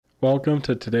Welcome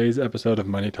to today's episode of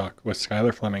Money Talk with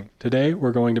Skylar Fleming. Today,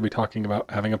 we're going to be talking about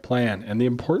having a plan and the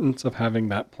importance of having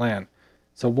that plan.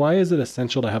 So why is it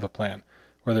essential to have a plan?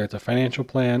 Whether it's a financial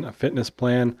plan, a fitness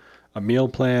plan, a meal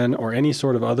plan, or any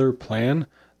sort of other plan,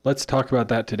 let's talk about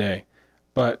that today.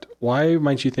 But why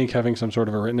might you think having some sort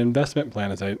of a written investment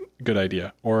plan is a good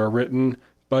idea, or a written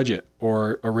budget,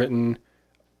 or a written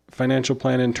financial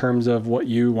plan in terms of what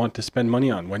you want to spend money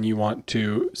on, when you want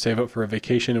to save up for a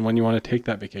vacation and when you want to take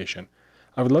that vacation?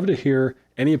 I would love to hear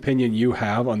any opinion you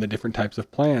have on the different types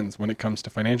of plans when it comes to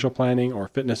financial planning or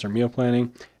fitness or meal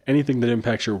planning, anything that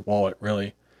impacts your wallet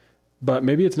really. But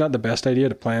maybe it's not the best idea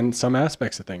to plan some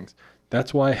aspects of things.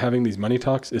 That's why having these money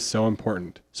talks is so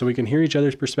important, so we can hear each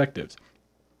other's perspectives.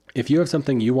 If you have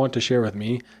something you want to share with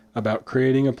me about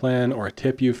creating a plan or a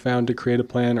tip you've found to create a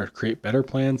plan or create better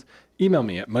plans, email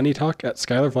me at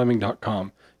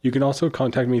moneytalk@skylarfleming.com. You can also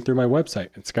contact me through my website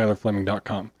at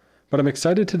skylarfleming.com. But I'm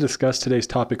excited to discuss today's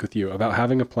topic with you about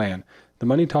having a plan. The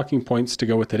money talking points to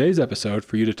go with today's episode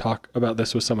for you to talk about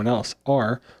this with someone else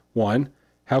are: 1,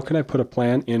 how can I put a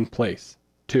plan in place?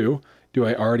 2, do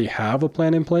I already have a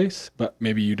plan in place, but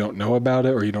maybe you don't know about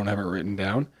it or you don't have it written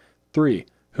down? 3,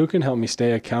 who can help me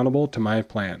stay accountable to my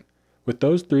plan? With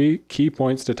those 3 key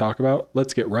points to talk about,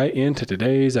 let's get right into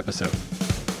today's episode.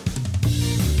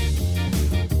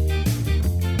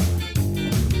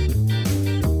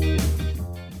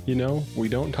 You know, we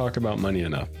don't talk about money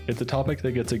enough. It's a topic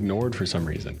that gets ignored for some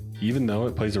reason, even though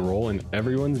it plays a role in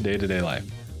everyone's day-to-day life.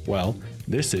 Well,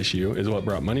 this issue is what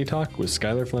brought Money Talk with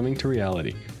Skylar Fleming to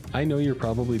reality. I know you're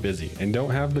probably busy and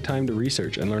don't have the time to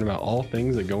research and learn about all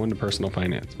things that go into personal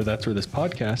finance, but that's where this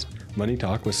podcast, Money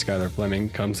Talk with Skylar Fleming,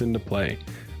 comes into play.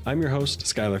 I'm your host,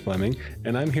 Skylar Fleming,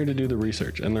 and I'm here to do the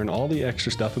research and learn all the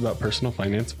extra stuff about personal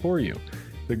finance for you.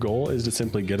 The goal is to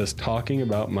simply get us talking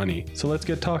about money, so let's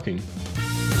get talking.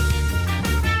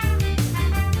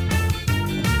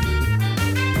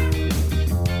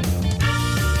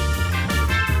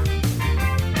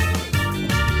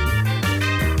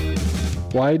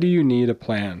 Why do you need a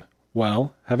plan?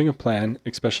 Well, having a plan,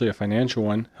 especially a financial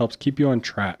one, helps keep you on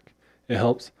track. It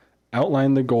helps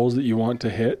outline the goals that you want to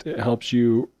hit. It helps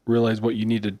you realize what you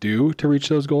need to do to reach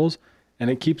those goals, and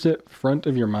it keeps it front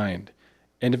of your mind.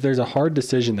 And if there's a hard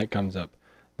decision that comes up,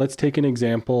 let's take an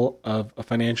example of a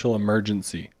financial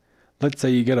emergency. Let's say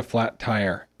you get a flat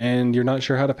tire and you're not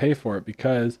sure how to pay for it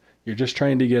because you're just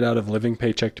trying to get out of living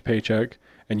paycheck to paycheck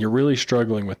and you're really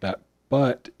struggling with that.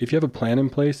 But if you have a plan in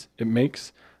place, it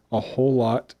makes a whole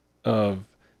lot of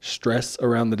stress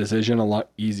around the decision a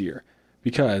lot easier.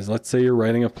 Because let's say you're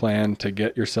writing a plan to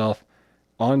get yourself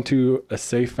onto a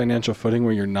safe financial footing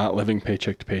where you're not living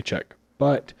paycheck to paycheck.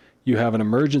 But you have an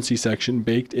emergency section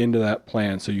baked into that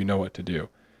plan so you know what to do.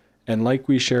 And like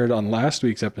we shared on last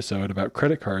week's episode about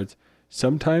credit cards,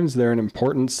 sometimes they're an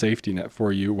important safety net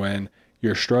for you when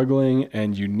you're struggling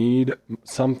and you need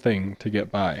something to get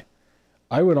by.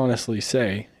 I would honestly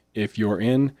say if you're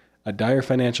in a dire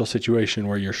financial situation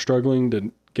where you're struggling to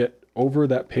get over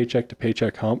that paycheck to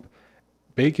paycheck hump,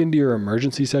 bake into your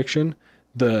emergency section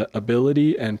the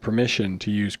ability and permission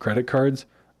to use credit cards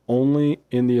only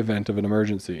in the event of an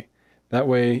emergency. That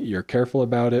way you're careful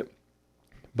about it,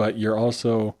 but you're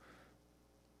also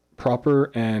proper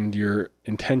and you're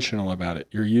intentional about it.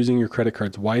 You're using your credit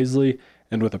cards wisely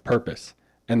and with a purpose,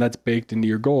 and that's baked into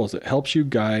your goals. It helps you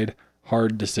guide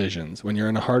hard decisions when you're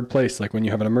in a hard place, like when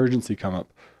you have an emergency come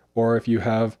up, or if you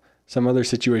have some other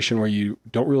situation where you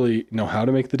don't really know how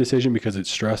to make the decision because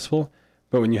it's stressful.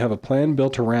 But when you have a plan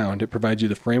built around, it provides you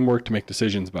the framework to make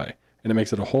decisions by, and it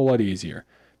makes it a whole lot easier.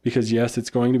 Because yes, it's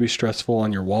going to be stressful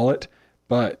on your wallet,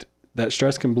 but that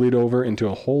stress can bleed over into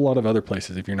a whole lot of other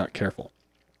places if you're not careful.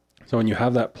 So when you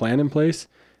have that plan in place,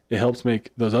 it helps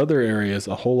make those other areas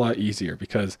a whole lot easier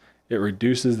because it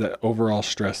reduces that overall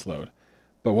stress load.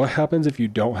 But what happens if you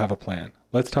don't have a plan?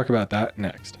 Let's talk about that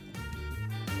next.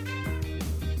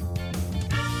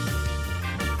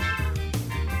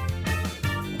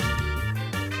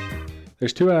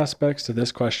 There's 2 aspects to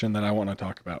this question that I want to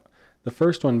talk about. The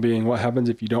first one being what happens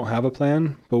if you don't have a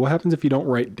plan, but what happens if you don't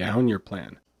write down your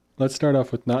plan? Let's start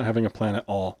off with not having a plan at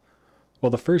all. Well,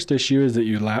 the first issue is that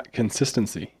you lack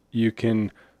consistency. You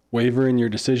can waver in your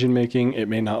decision making. It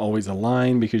may not always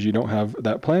align because you don't have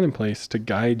that plan in place to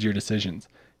guide your decisions.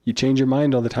 You change your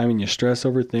mind all the time and you stress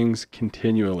over things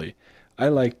continually. I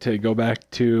like to go back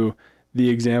to the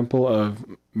example of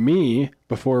me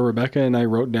before Rebecca and I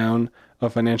wrote down a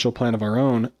financial plan of our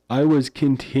own. I was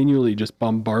continually just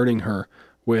bombarding her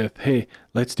with, hey,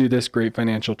 let's do this great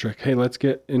financial trick. Hey, let's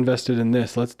get invested in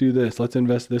this. Let's do this. Let's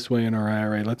invest this way in our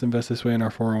IRA. Let's invest this way in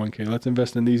our 401k. Let's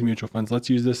invest in these mutual funds. Let's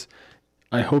use this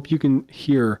I hope you can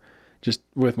hear just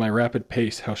with my rapid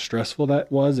pace how stressful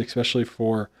that was, especially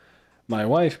for my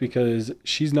wife, because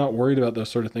she's not worried about those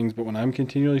sort of things. But when I'm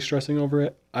continually stressing over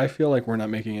it, I feel like we're not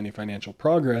making any financial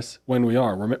progress when we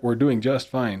are. We're doing just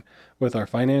fine with our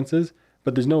finances,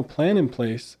 but there's no plan in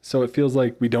place. So it feels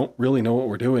like we don't really know what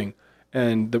we're doing,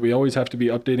 and that we always have to be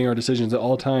updating our decisions at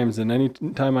all times. And any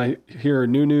time I hear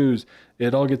new news,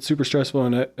 it all gets super stressful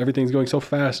and everything's going so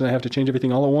fast and I have to change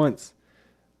everything all at once.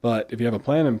 But if you have a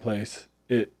plan in place,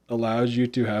 it allows you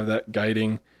to have that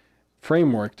guiding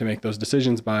framework to make those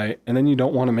decisions by, and then you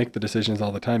don't want to make the decisions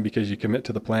all the time because you commit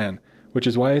to the plan, which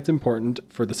is why it's important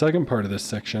for the second part of this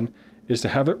section is to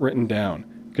have it written down.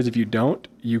 Because if you don't,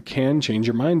 you can change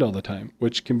your mind all the time,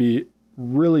 which can be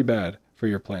really bad for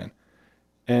your plan.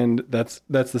 And that's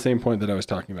the same point that I was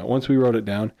talking about. Once we wrote it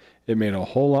down, it made a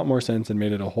whole lot more sense and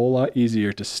made it a whole lot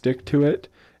easier to stick to it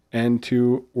and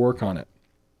to work on it.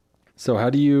 So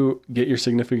how do you get your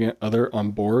significant other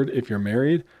on board if you're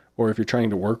married, or if you're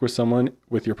trying to work with someone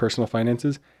with your personal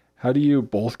finances? How do you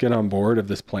both get on board of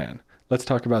this plan? Let's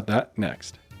talk about that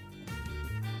next.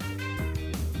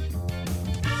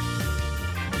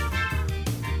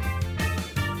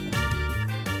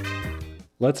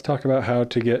 Let's talk about how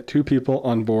to get two people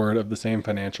on board of the same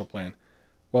financial plan.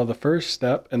 Well, the first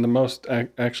step, and the most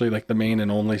actually like the main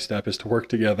and only step, is to work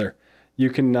together. You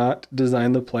cannot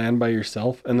design the plan by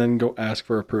yourself and then go ask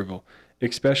for approval,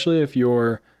 especially if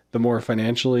you're the more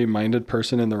financially minded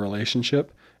person in the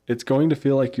relationship. It's going to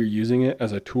feel like you're using it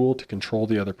as a tool to control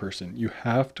the other person. You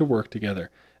have to work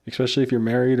together, especially if you're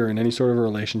married or in any sort of a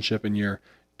relationship and you're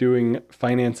doing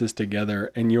finances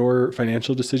together and your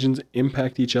financial decisions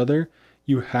impact each other.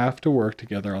 You have to work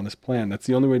together on this plan. That's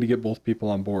the only way to get both people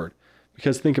on board.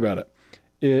 Because think about it.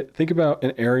 Think about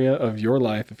an area of your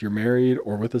life, if you're married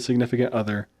or with a significant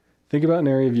other, think about an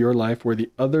area of your life where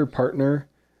the other partner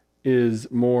is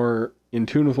more in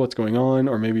tune with what's going on,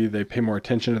 or maybe they pay more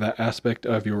attention to that aspect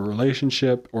of your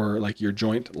relationship or like your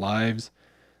joint lives.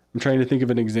 I'm trying to think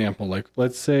of an example. Like,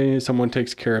 let's say someone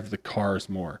takes care of the cars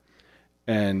more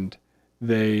and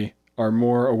they are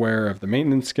more aware of the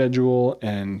maintenance schedule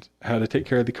and how to take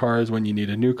care of the cars when you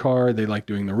need a new car. They like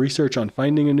doing the research on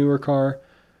finding a newer car.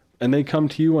 And they come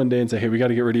to you one day and say, hey, we got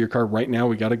to get rid of your car right now.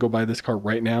 We got to go buy this car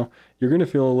right now. You're going to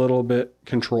feel a little bit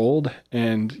controlled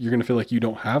and you're going to feel like you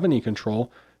don't have any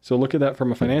control. So look at that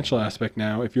from a financial aspect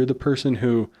now. If you're the person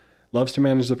who loves to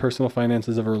manage the personal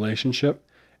finances of a relationship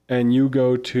and you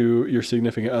go to your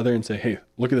significant other and say, hey,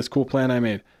 look at this cool plan I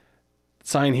made.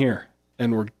 Sign here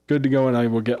and we're good to go and I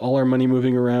will get all our money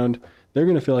moving around. They're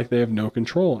going to feel like they have no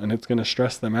control and it's going to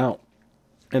stress them out.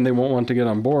 And they won't want to get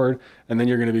on board. And then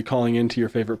you're going to be calling into your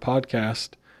favorite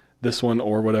podcast, this one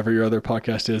or whatever your other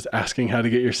podcast is, asking how to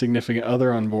get your significant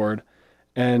other on board.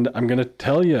 And I'm going to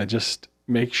tell you, just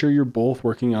make sure you're both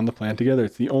working on the plan together.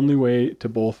 It's the only way to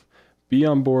both be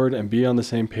on board and be on the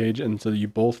same page. And so you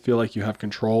both feel like you have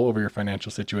control over your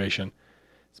financial situation.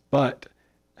 But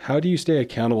how do you stay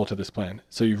accountable to this plan?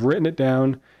 So you've written it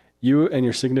down. You and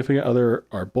your significant other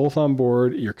are both on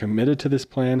board. You're committed to this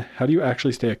plan. How do you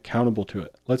actually stay accountable to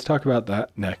it? Let's talk about that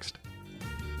next.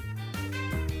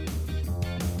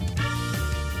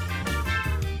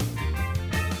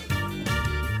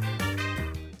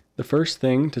 The first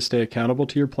thing to stay accountable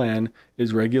to your plan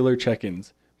is regular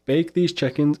check-ins. Bake these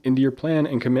check-ins into your plan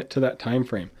and commit to that time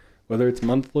frame. Whether it's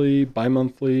monthly,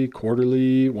 bi-monthly,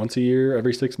 quarterly, once a year,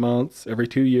 every 6 months, every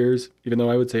 2 years, even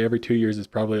though I would say every 2 years is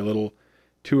probably a little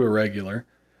too irregular.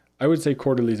 I would say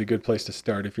quarterly is a good place to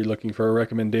start if you're looking for a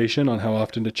recommendation on how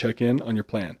often to check in on your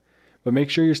plan. But make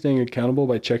sure you're staying accountable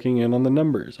by checking in on the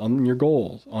numbers, on your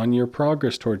goals, on your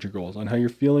progress towards your goals, on how you're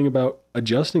feeling about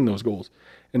adjusting those goals.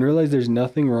 And realize there's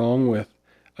nothing wrong with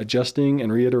adjusting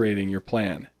and reiterating your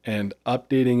plan and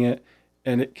updating it.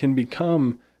 And it can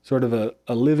become sort of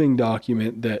a living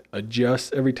document that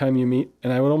adjusts every time you meet.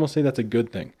 And I would almost say that's a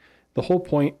good thing. The whole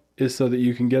point is so that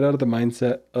you can get out of the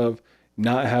mindset of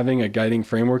not having a guiding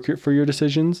framework for your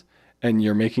decisions, and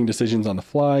you're making decisions on the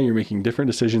fly, you're making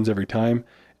different decisions every time,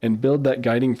 and build that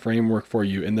guiding framework for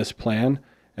you in this plan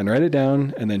and write it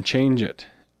down and then change it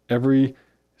every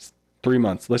 3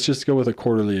 months. Let's just go with a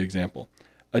quarterly example.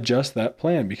 Adjust that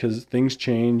plan because things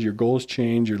change, your goals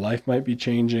change, your life might be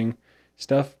changing,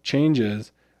 stuff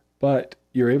changes, but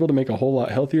you're able to make a whole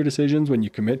lot healthier decisions when you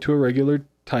commit to a regular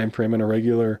time frame and a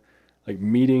regular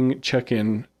meeting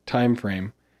check-in time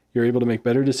frame. You're able to make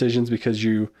better decisions because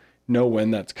you know when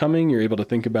that's coming. You're able to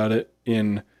think about it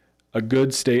in a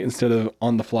good state instead of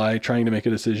on the fly trying to make a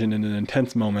decision in an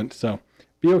intense moment. So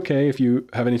be okay if you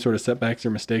have any sort of setbacks or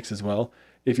mistakes as well.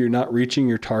 If you're not reaching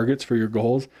your targets for your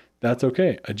goals, that's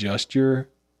okay. Adjust your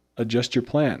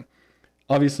plan.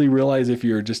 Obviously, realize if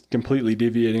you're just completely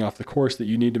deviating off the course that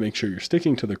you need to make sure you're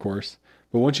sticking to the course.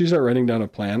 But once you start writing down a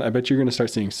plan, I bet you're going to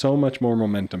start seeing so much more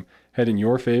momentum head in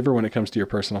your favor when it comes to your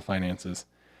personal finances.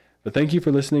 But thank you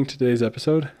for listening to today's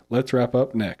episode. Let's wrap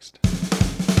up next.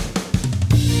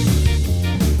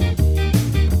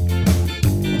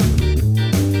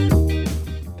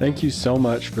 Thank you so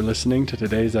much for listening to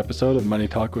today's episode of Money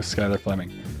Talk with Skylar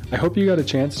Fleming. I hope you got a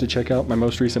chance to check out my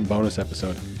most recent bonus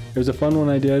episode. It was a fun one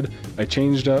I did. I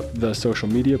changed up the social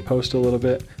media post a little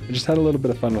bit. I just had a little bit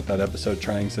of fun with that episode,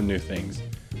 trying some new things.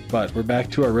 But we're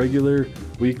back to our regular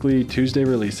weekly Tuesday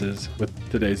releases with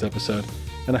today's episode.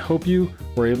 And I hope you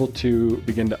were able to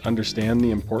begin to understand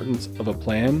the importance of a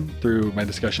plan through my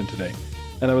discussion today.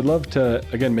 And I would love to,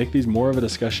 again, make these more of a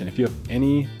discussion. If you have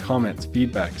any comments,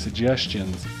 feedback,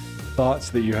 suggestions, thoughts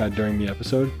that you had during the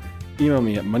episode, email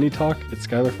me at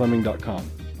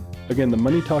moneytalk@skylarfleming.com. Again, the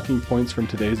money talking points from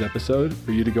today's episode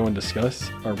for you to go and discuss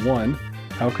are: 1,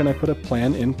 how can I put a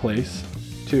plan in place?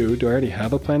 2, do I already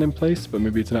have a plan in place, but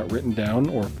maybe it's not written down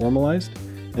or formalized?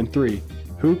 And 3,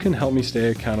 who can help me stay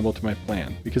accountable to my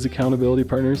plan? Because accountability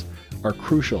partners are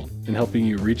crucial in helping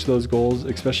you reach those goals,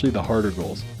 especially the harder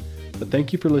goals. But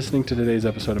thank you for listening to today's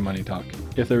episode of Money Talk.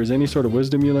 If there was any sort of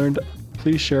wisdom you learned,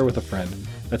 please share with a friend.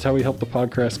 That's how we help the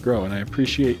podcast grow, and I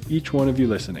appreciate each one of you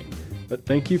listening. But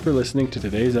thank you for listening to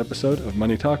today's episode of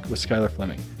Money Talk with Skylar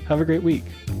Fleming. Have a great week.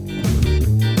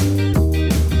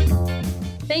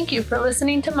 Thank you for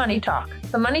listening to Money Talk.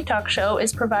 The Money Talk show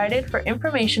is provided for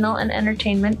informational and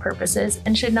entertainment purposes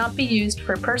and should not be used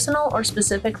for personal or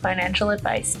specific financial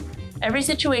advice. Every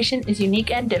situation is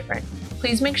unique and different.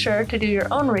 Please make sure to do your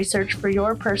own research for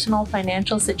your personal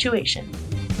financial situation.